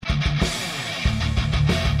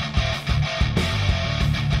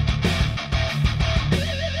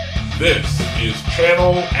This is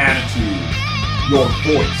Channel Attitude. Your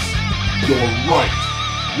voice, your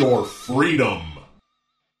right, your freedom.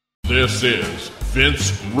 This is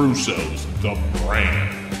Vince Russo's The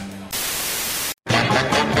Brand.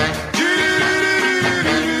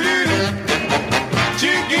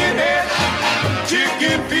 Chicken head,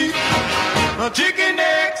 chicken feet, chicken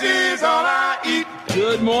eggs is all I eat.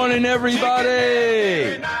 Good morning,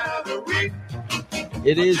 everybody.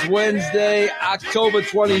 It is Wednesday, October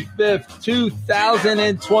 25th,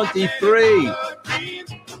 2023.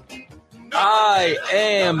 I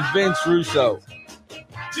am Vince Russo.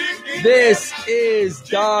 This is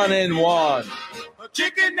Don and Juan.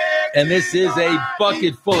 And this is a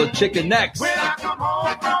bucket full of chicken necks. Welcome,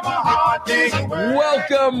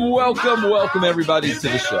 everybody, to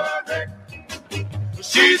the show.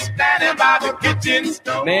 She's standing by the kitchen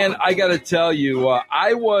stove. Man, I got to tell you,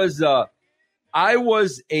 I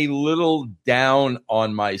was a little down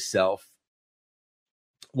on myself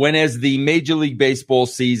when, as the Major League Baseball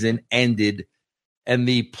season ended and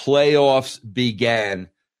the playoffs began,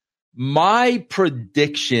 my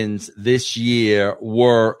predictions this year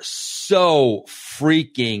were so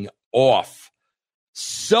freaking off.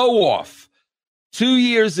 So off. 2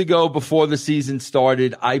 years ago, before the season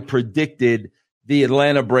started, I predicted the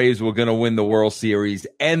Atlanta Braves were going to win the World Series,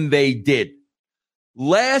 and they did.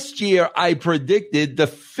 Last year, I predicted the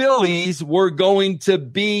Phillies were going to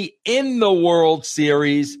be in the World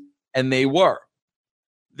Series, and they were.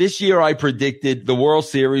 This year, I predicted the World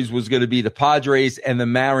Series was going to be the Padres and the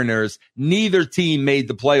Mariners. Neither team made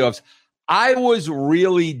the playoffs. I was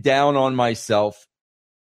really down on myself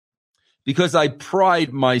because I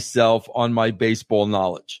pride myself on my baseball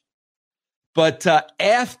knowledge. But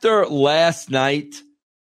after last night,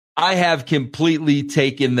 I have completely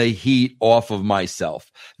taken the heat off of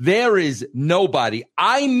myself. There is nobody,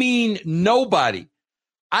 I mean nobody.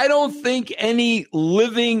 I don't think any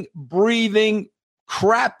living, breathing,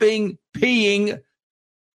 crapping, peeing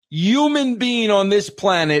human being on this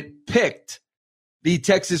planet picked the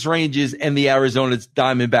Texas Rangers and the Arizona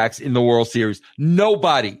Diamondbacks in the World Series.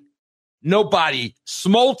 Nobody.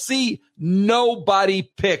 Smoltzy,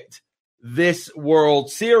 nobody picked this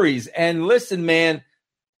World Series. And listen, man,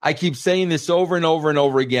 I keep saying this over and over and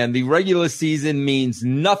over again. The regular season means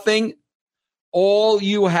nothing. All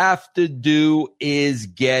you have to do is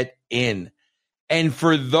get in. And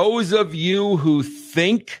for those of you who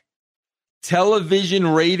think television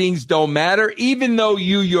ratings don't matter, even though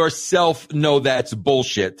you yourself know that's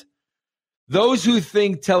bullshit, those who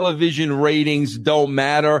think television ratings don't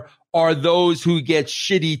matter are those who get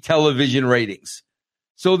shitty television ratings.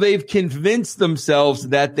 So they've convinced themselves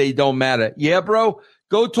that they don't matter. Yeah, bro,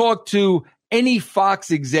 go talk to any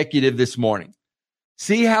Fox executive this morning.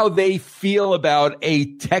 See how they feel about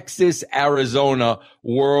a Texas-Arizona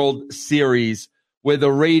World Series where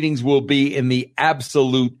the ratings will be in the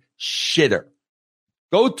absolute shitter.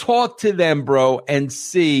 Go talk to them, bro, and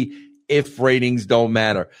see if ratings don't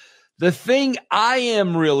matter. The thing I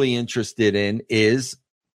am really interested in is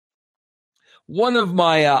one of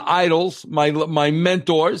my idols, my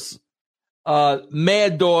mentors,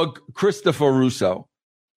 Mad Dog Christopher Russo,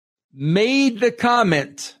 made the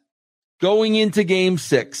comment going into Game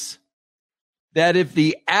 6 that if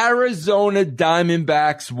the Arizona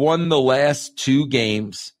Diamondbacks won the last two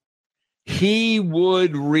games, he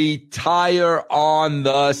would retire on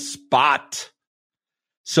the spot.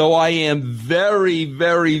 So I am very,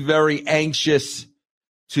 very, very anxious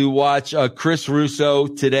to watch Chris Russo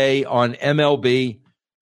today on MLB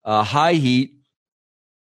High Heat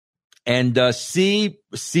and see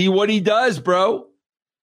what he does, bro.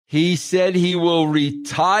 He said he will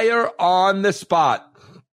retire on the spot.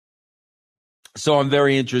 So I'm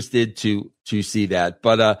very interested to see that.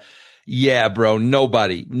 But yeah, bro,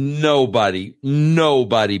 nobody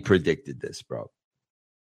predicted this, bro.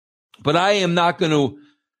 But I am not going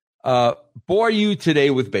to bore you today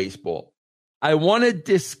with baseball. I want to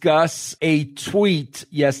discuss a tweet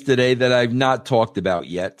yesterday that I've not talked about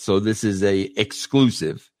yet. So this is a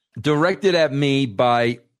exclusive directed at me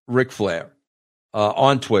by Ric Flair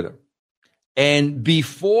on Twitter. And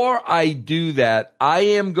before I do that, I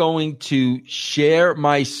am going to share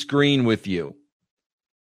my screen with you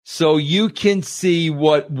so you can see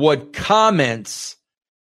what comments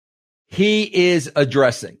he is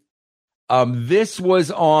addressing. This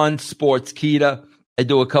was on Sportskeeda. I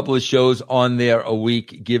do a couple of shows on there a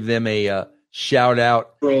week. Give them a shout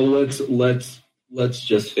out. Bro, let's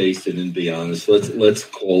just face it and be honest. Let's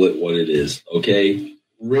call it what it is, okay?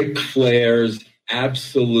 Ric Flair's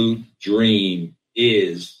absolute dream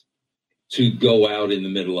is to go out in the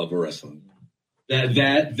middle of a wrestling.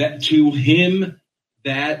 That to him,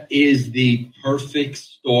 that is the perfect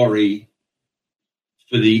story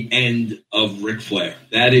for the end of Ric Flair.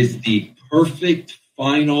 That is the perfect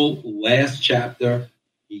final last chapter.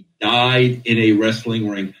 He died in a wrestling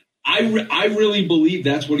ring. I really believe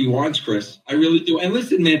that's what he wants, Chris. I really do. And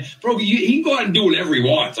listen, man, bro, he can go out and do whatever he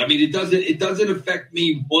wants. I mean, it doesn't affect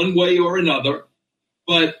me one way or another.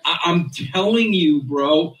 But I'm telling you,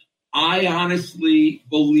 bro, I honestly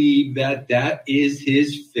believe that is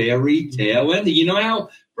his fairy tale ending. You know how,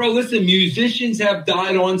 bro, listen, musicians have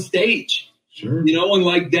died on stage. Sure. You know, and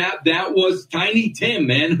like that was Tiny Tim,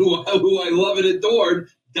 man, who I love and adored,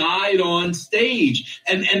 died on stage.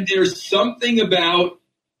 And there's something about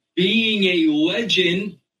being a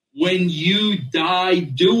legend when you die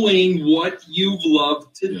doing what you've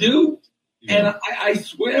loved to do. Yeah. And I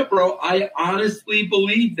swear, bro, I honestly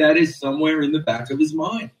believe that is somewhere in the back of his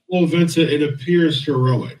mind. Well, Vince, it appears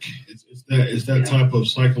heroic. It's that type of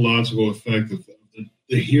psychological effect of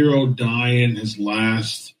the hero dying his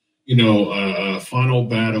last, final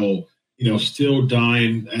battle, still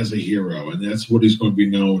dying as a hero, and that's what he's going to be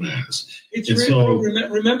known as.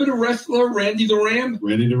 Remember the wrestler Randy the Ram?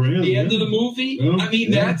 Randy the Ram. The end of the movie. Yeah, I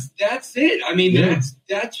mean, that's it. I mean,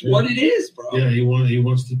 that's what it is, bro. Yeah, he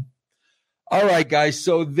wants to. All right, guys.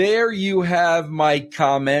 So there you have my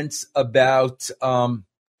comments about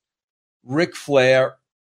Ric Flair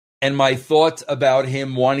and my thoughts about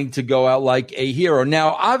him wanting to go out like a hero. Now,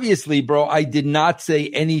 obviously, bro, I did not say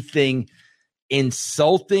anything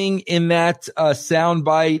insulting in that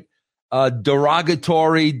soundbite,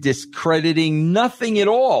 derogatory, discrediting, nothing at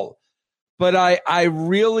all. But I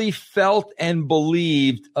really felt and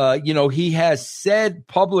believed, he has said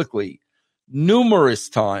publicly numerous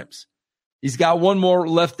times, he's got one more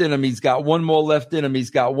left in him. He's got one more left in him.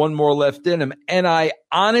 He's got one more left in him. And I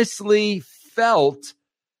honestly felt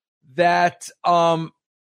that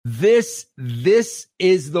this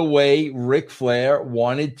is the way Ric Flair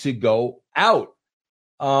wanted to go out.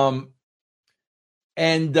 I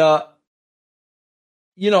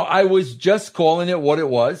was just calling it what it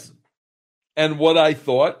was and what I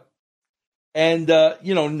thought, and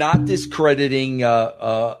not discrediting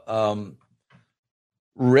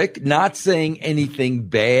Rick, not saying anything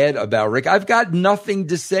bad about Rick. I've got nothing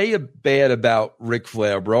to say bad about Ric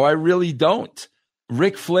Flair, bro. I really don't.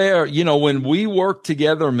 Ric Flair, when we worked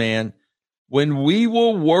together, man, when we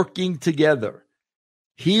were working together,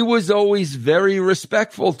 he was always very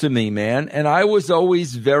respectful to me, man. And I was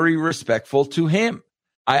always very respectful to him.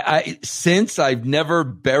 Since I've never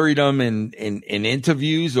buried him in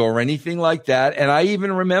interviews or anything like that. And I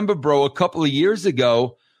even remember, bro, a couple of years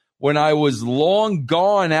ago when I was long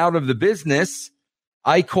gone out of the business,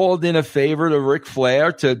 I called in a favor to Ric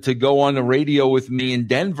Flair to go on the radio with me in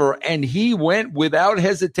Denver, and he went without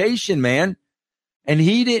hesitation, man. And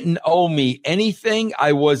he didn't owe me anything.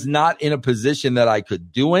 I was not in a position that I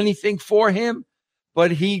could do anything for him,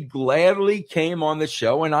 but he gladly came on the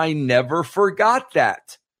show, and I never forgot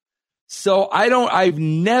that. So I've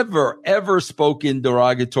never, ever spoken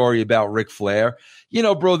derogatory about Ric Flair.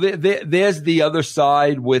 Bro, there's the other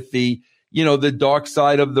side with the dark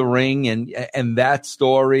side of the ring and that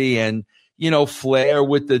story and, Flair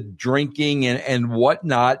with the drinking and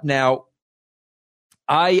whatnot. Now,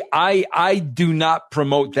 I do not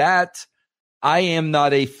promote that. I am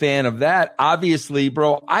not a fan of that. Obviously,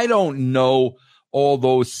 bro, I don't know all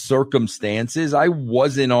those circumstances. I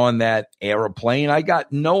wasn't on that airplane. I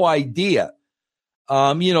got no idea.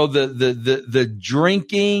 The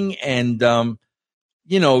drinking and,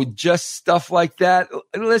 just stuff like that.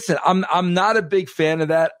 Listen, I'm not a big fan of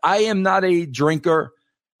that. I am not a drinker.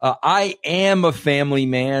 I am a family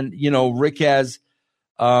man. Rick has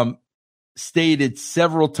stated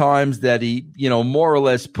several times that he, more or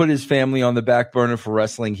less put his family on the back burner for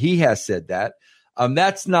wrestling. He has said that.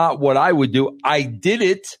 That's not what I would do. I did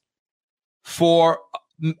it for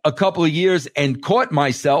a couple of years and caught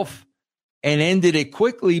myself and ended it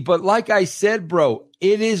quickly. But like I said, bro,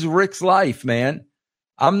 it is Rick's life, man.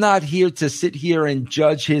 I'm not here to sit here and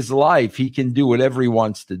judge his life. He can do whatever he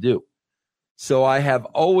wants to do. So I have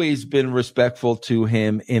always been respectful to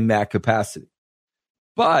him in that capacity.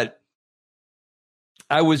 But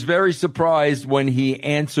I was very surprised when he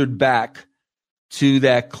answered back to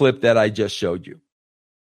that clip that I just showed you.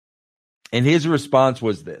 And his response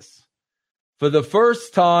was this. For the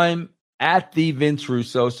first time at the Vince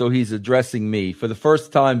Russo, so he's addressing me, for the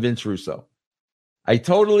first time, Vince Russo, I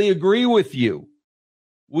totally agree with you.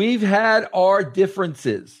 We've had our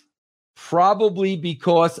differences, probably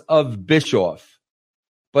because of Bischoff,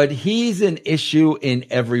 but he's an issue in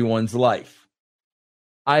everyone's life.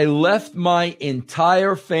 I left my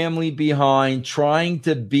entire family behind trying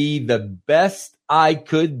to be the best I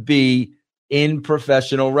could be in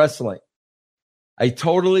professional wrestling. I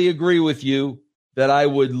totally agree with you that I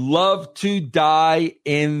would love to die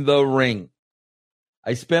in the ring.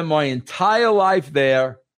 I spent my entire life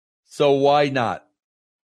there, so why not?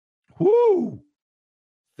 Woo!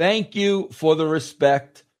 Thank you for the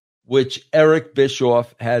respect which Eric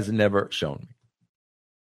Bischoff has never shown me.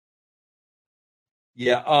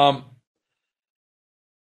 Yeah,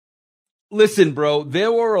 listen, bro,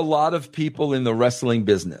 there were a lot of people in the wrestling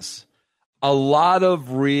business, a lot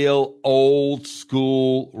of real old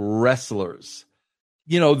school wrestlers,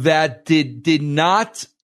 that did not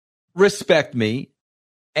respect me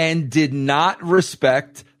and did not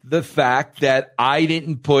respect the fact that I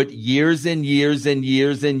didn't put years and years and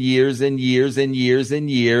years and years and years and years and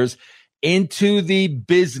years into the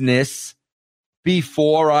business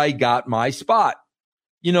before I got my spot.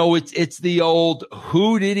 It's the old,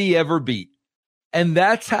 who did he ever beat? And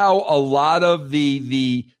that's how a lot of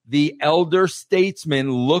the elder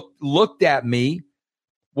statesmen looked at me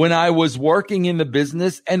when I was working in the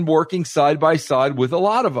business and working side by side with a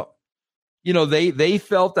lot of them. They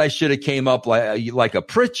felt I should have came up like a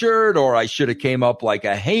Pritchard, or I should have came up like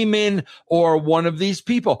a Heyman or one of these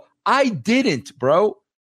people. I didn't, bro.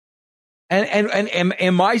 And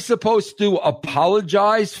am I supposed to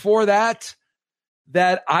apologize for that?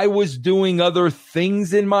 That I was doing other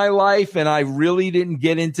things in my life and I really didn't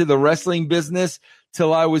get into the wrestling business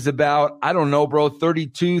till I was about, I don't know, bro,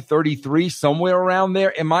 32, 33, somewhere around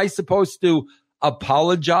there. Am I supposed to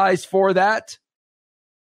apologize for that?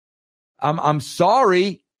 I'm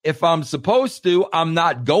sorry if I'm supposed to. I'm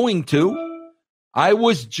not going to. I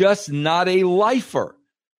was just not a lifer.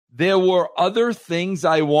 There were other things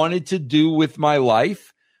I wanted to do with my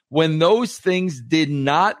life. When those things did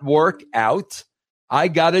not work out, I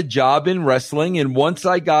got a job in wrestling, and once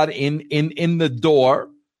I got in the door,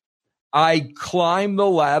 I climbed the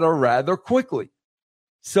ladder rather quickly.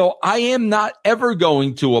 So I am not ever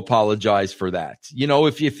going to apologize for that.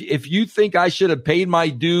 If you think I should have paid my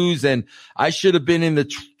dues and I should have been in the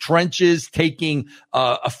trenches taking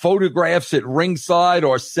photographs at ringside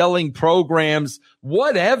or selling programs,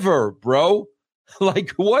 whatever, bro,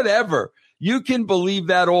 whatever. You can believe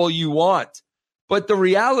that all you want. But the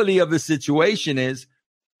reality of the situation is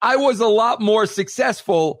I was a lot more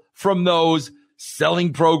successful from those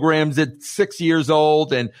selling programs at 6 years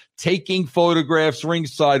old and taking photographs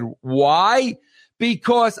ringside. Why?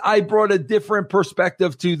 Because I brought a different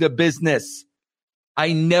perspective to the business.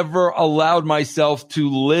 I never allowed myself to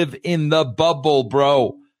live in the bubble,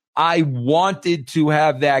 bro. I wanted to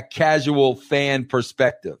have that casual fan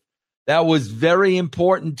perspective. That was very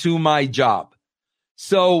important to my job.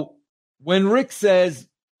 So when Rick says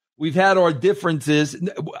we've had our differences,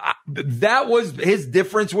 that was his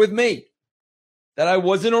difference with me, that I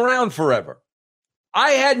wasn't around forever.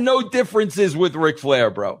 I had no differences with Ric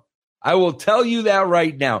Flair, bro. I will tell you that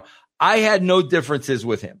right now. I had no differences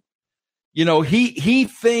with him. He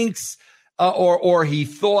thinks or he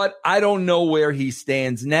thought, I don't know where he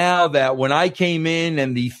stands now, that when I came in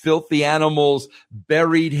and the filthy animals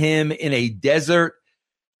buried him in a desert,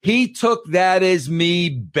 he took that as me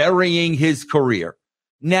burying his career.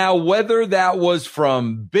 Now, whether that was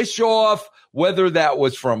from Bischoff, whether that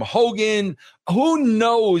was from Hogan, who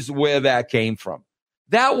knows where that came from?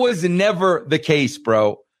 That was never the case,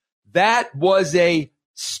 bro. That was a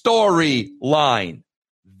storyline.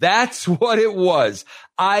 That's what it was.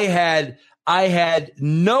 I had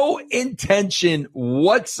no intention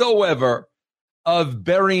whatsoever of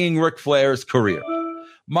burying Ric Flair's career.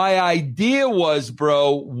 My idea was,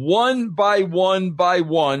 bro, one by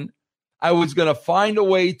one, I was going to find a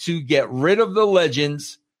way to get rid of the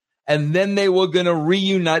legends, and then they were going to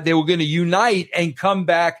reunite. They were going to unite and come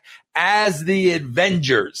back as the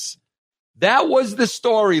Avengers. That was the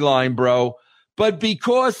storyline, bro. But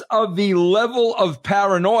because of the level of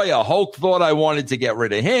paranoia, Hulk thought I wanted to get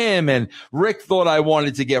rid of him, and Rick thought I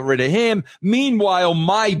wanted to get rid of him. Meanwhile,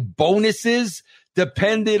 my bonuses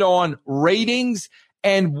depended on ratings.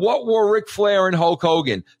 And what were Ric Flair and Hulk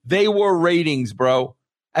Hogan? They were ratings, bro.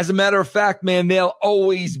 As a matter of fact, man, they'll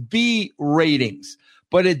always be ratings.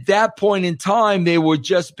 But at that point in time, they were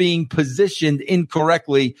just being positioned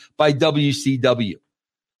incorrectly by WCW.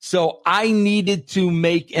 So I needed to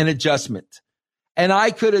make an adjustment. And I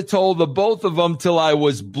could have told the both of them till I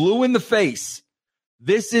was blue in the face.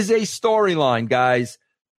 This is a storyline, guys.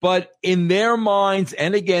 But in their minds,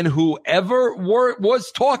 and again, whoever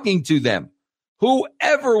was talking to them,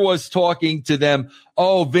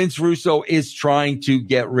 oh, Vince Russo is trying to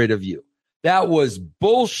get rid of you. That was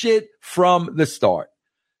bullshit from the start.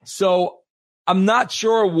 So I'm not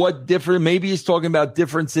sure what different. Maybe he's talking about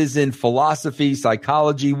differences in philosophy,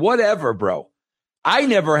 psychology, whatever, bro. I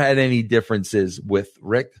never had any differences with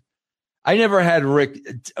Rick. I never had Rick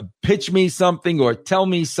pitch me something or tell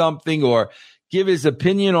me something or give his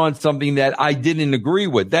opinion on something that I didn't agree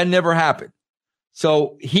with. That never happened.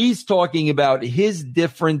 So he's talking about his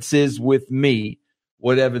differences with me,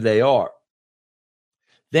 whatever they are.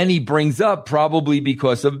 Then he brings up probably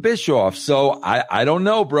because of Bischoff. So I don't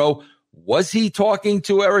know, bro. Was he talking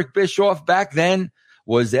to Eric Bischoff back then?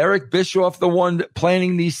 Was Eric Bischoff the one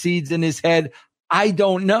planting these seeds in his head? I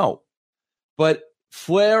don't know. But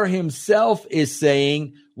Flair himself is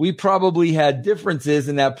saying we probably had differences,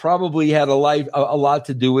 and that probably had a lot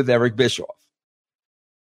to do with Eric Bischoff.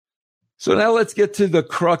 So now let's get to the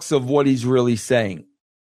crux of what he's really saying.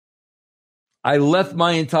 I left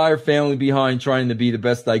my entire family behind trying to be the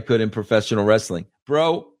best I could in professional wrestling.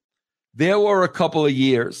 Bro, there were a couple of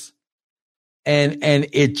years, and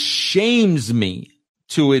it shames me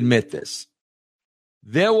to admit this.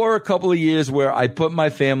 There were a couple of years where I put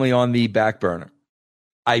my family on the back burner.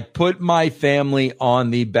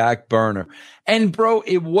 And bro,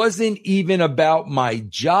 it wasn't even about my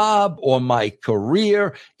job or my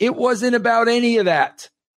career. It wasn't about any of that.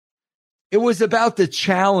 It was about the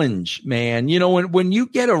challenge, man. You know, when you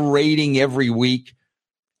get a rating every week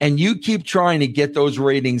and you keep trying to get those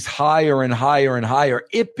ratings higher and higher and higher,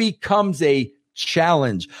 it becomes a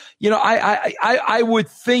challenge. You know, I would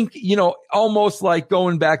think, you know, almost like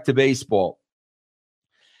going back to baseball.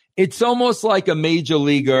 It's almost like a major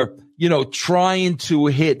leaguer, you know, trying to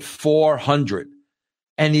hit 400,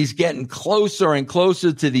 and he's getting closer and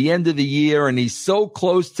closer to the end of the year, and he's so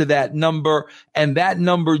close to that number, and that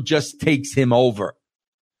number just takes him over.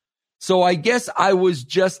 So I guess I was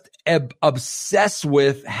just obsessed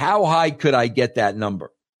with how high could I get that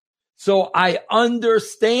number. So I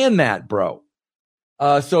understand that, bro.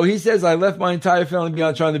 So he says, I left my entire family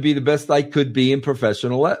behind trying to be the best I could be in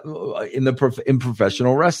professional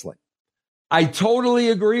wrestling. I totally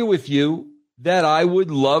agree with you that I would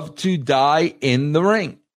love to die in the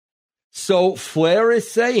ring. So Flair is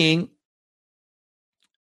saying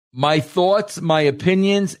my thoughts, my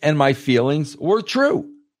opinions, and my feelings were true.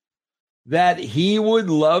 That he would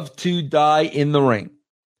love to die in the ring.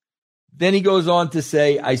 Then he goes on to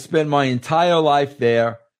say, I spent my entire life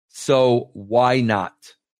there. So why not?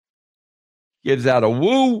 Gives out a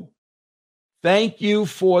woo. Thank you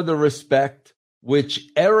for the respect, which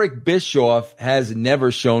Eric Bischoff has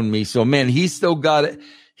never shown me. So, man, he's still got it.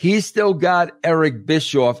 He's still got Eric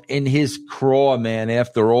Bischoff in his craw, man,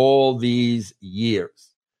 after all these years.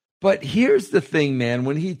 But here's the thing, man.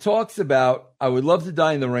 When he talks about, I would love to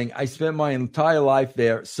die in the ring. I spent my entire life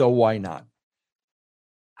there. So why not?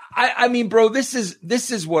 I mean, bro, this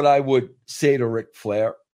is what I would say to Ric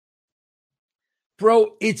Flair.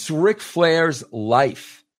 Bro, it's Ric Flair's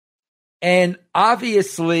life. And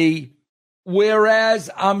obviously, whereas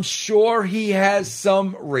I'm sure he has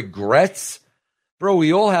some regrets, bro,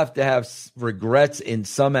 we all have to have regrets in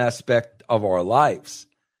some aspect of our lives.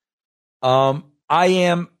 I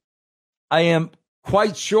am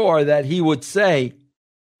quite sure that he would say,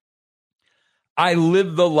 I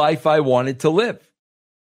lived the life I wanted to live.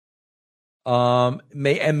 And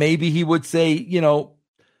maybe he would say, you know,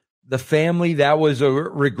 the family, that was a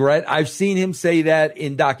regret. I've seen him say that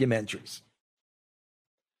in documentaries,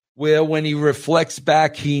 where when he reflects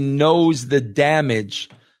back, he knows the damage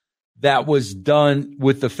that was done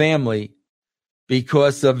with the family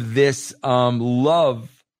because of this love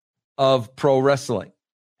of pro wrestling.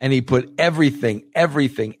 And he put everything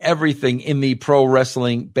in the pro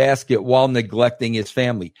wrestling basket while neglecting his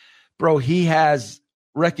family. Bro, he has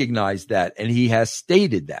recognized that, and he has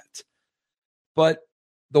stated that. But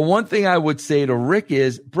the one thing I would say to Rick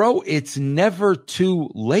is, bro, it's never too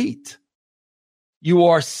late. You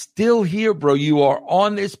are still here, bro. You are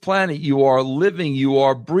on this planet. You are living. You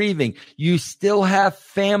are breathing. You still have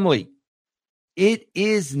family. It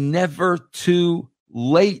is never too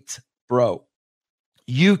late, bro.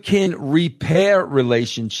 You can repair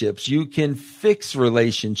relationships. You can fix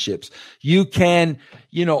relationships. You can,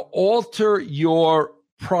 you know, alter your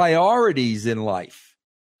priorities in life.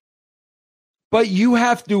 But you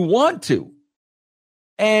have to want to.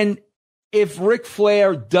 And if Ric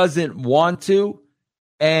Flair doesn't want to,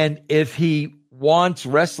 and if he wants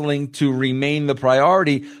wrestling to remain the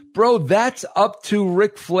priority, bro, that's up to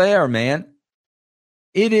Ric Flair, man.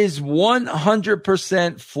 It is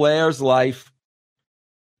 100% Flair's life.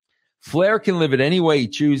 Flair can live it any way he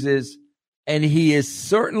chooses, and he is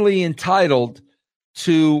certainly entitled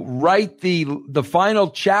to write the final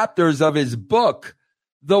chapters of his book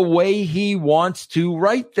the way he wants to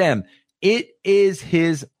write them. It is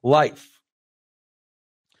his life.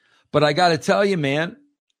 But I got to tell you, man,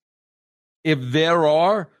 if there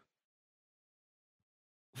are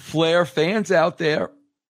Flair fans out there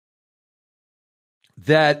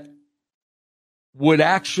that would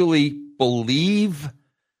actually believe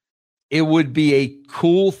it would be a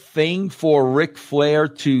cool thing for Ric Flair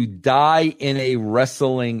to die in a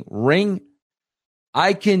wrestling ring,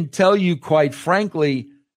 I can tell you quite frankly,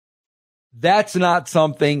 that's not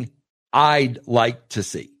something I'd like to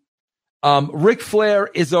see. Ric Flair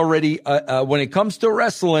is already, when it comes to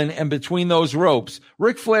wrestling and between those ropes,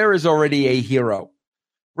 Ric Flair is already a hero.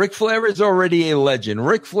 Ric Flair is already a legend.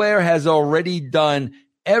 Ric Flair has already done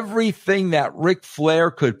everything that Ric Flair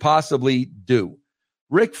could possibly do.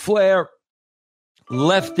 Ric Flair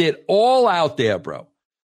left it all out there, bro.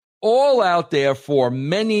 All out there for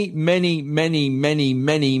many, many, many, many,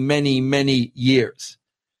 many, many, many years.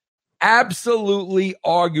 Absolutely,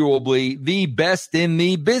 arguably, the best in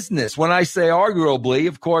the business. When I say arguably,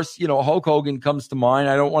 of course, Hulk Hogan comes to mind.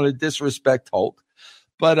 I don't want to disrespect Hulk.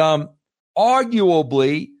 But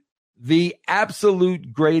arguably, the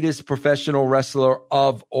absolute greatest professional wrestler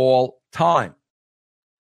of all time.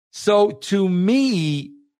 So to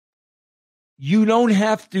me, you don't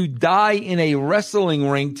have to die in a wrestling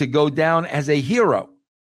ring to go down as a hero.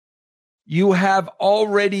 You have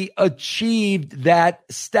already achieved that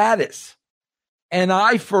status. And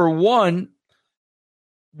I, for one,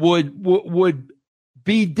 would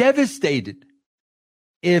be devastated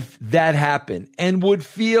if that happened, and would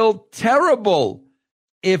feel terrible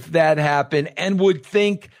if that happened, and would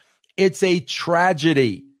think it's a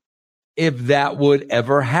tragedy if that would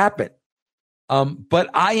ever happen. But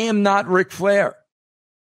I am not Ric Flair,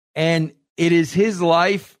 and it is his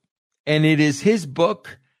life, and it is his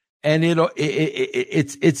book, and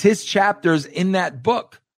it's his chapters in that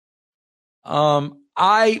book.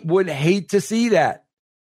 I would hate to see that.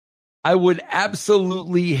 I would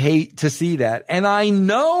absolutely hate to see that. And I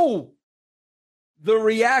know the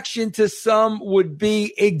reaction to some would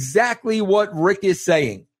be exactly what Rick is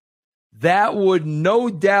saying. That would no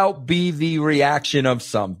doubt be the reaction of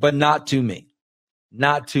some, but not to me.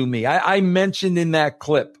 Not to me. I mentioned in that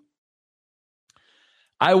clip,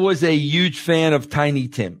 I was a huge fan of Tiny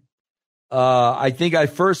Tim. I think I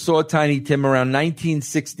first saw Tiny Tim around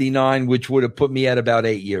 1969, which would have put me at about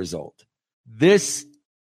 8 years old. This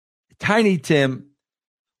Tiny Tim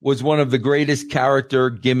was one of the greatest character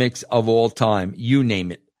gimmicks of all time. You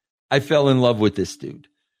name it. I fell in love with this dude.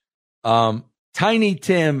 Tiny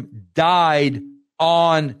Tim died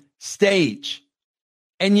on stage.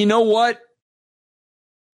 And you know what?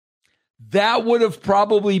 That would have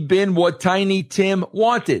probably been what Tiny Tim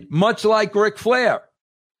wanted, much like Ric Flair.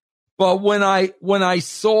 But when I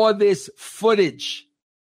saw this footage,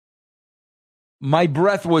 my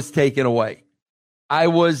breath was taken away. I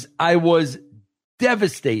was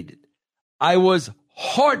devastated. I was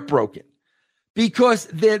heartbroken because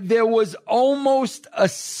there was almost a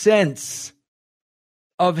sense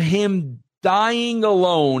of him dying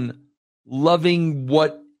alone, loving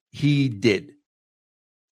what he did.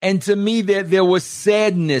 And to me, there was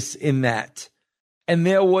sadness in that. And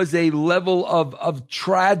there was a level of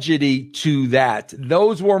tragedy to that.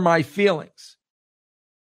 Those were my feelings.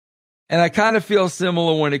 And I kind of feel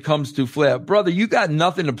similar when it comes to Flair. Brother, you got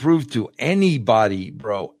nothing to prove to anybody,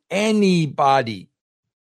 bro. Anybody.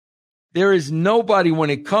 There is nobody when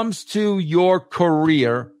it comes to your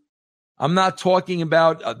career. I'm not talking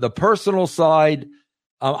about the personal side.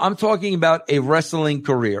 I'm talking about a wrestling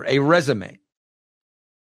career, a resume.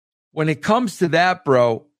 When it comes to that,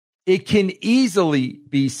 bro, it can easily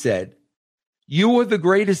be said, you were the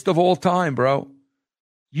greatest of all time, bro.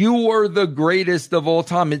 You were the greatest of all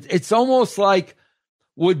time. It's almost like,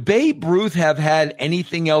 would Babe Ruth have had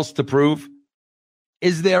anything else to prove?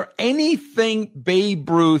 Is there anything Babe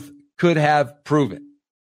Ruth could have proven?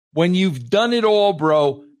 When you've done it all,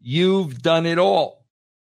 bro, you've done it all.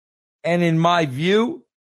 And in my view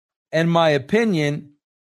and my opinion,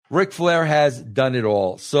 Ric Flair has done it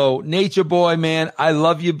all. So, Nature Boy, man, I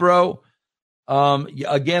love you, bro.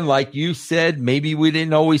 Again, like you said, maybe we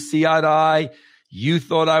didn't always see eye to eye. You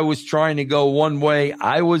thought I was trying to go one way.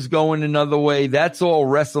 I was going another way. That's all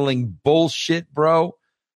wrestling bullshit, bro.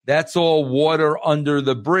 That's all water under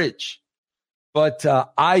the bridge. But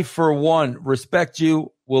I, for one, respect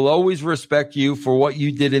you, will always respect you for what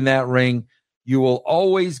you did in that ring. You will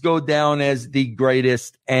always go down as the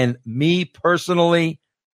greatest. And me personally,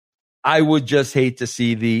 I would just hate to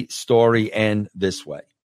see the story end this way.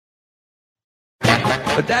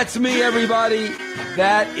 But that's me, everybody.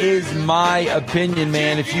 That is my opinion,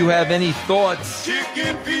 man. If you have any thoughts,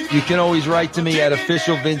 you can always write to me at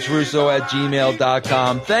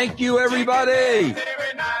officialvincerusso@gmail.com. Thank you, everybody.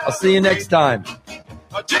 I'll see you next time.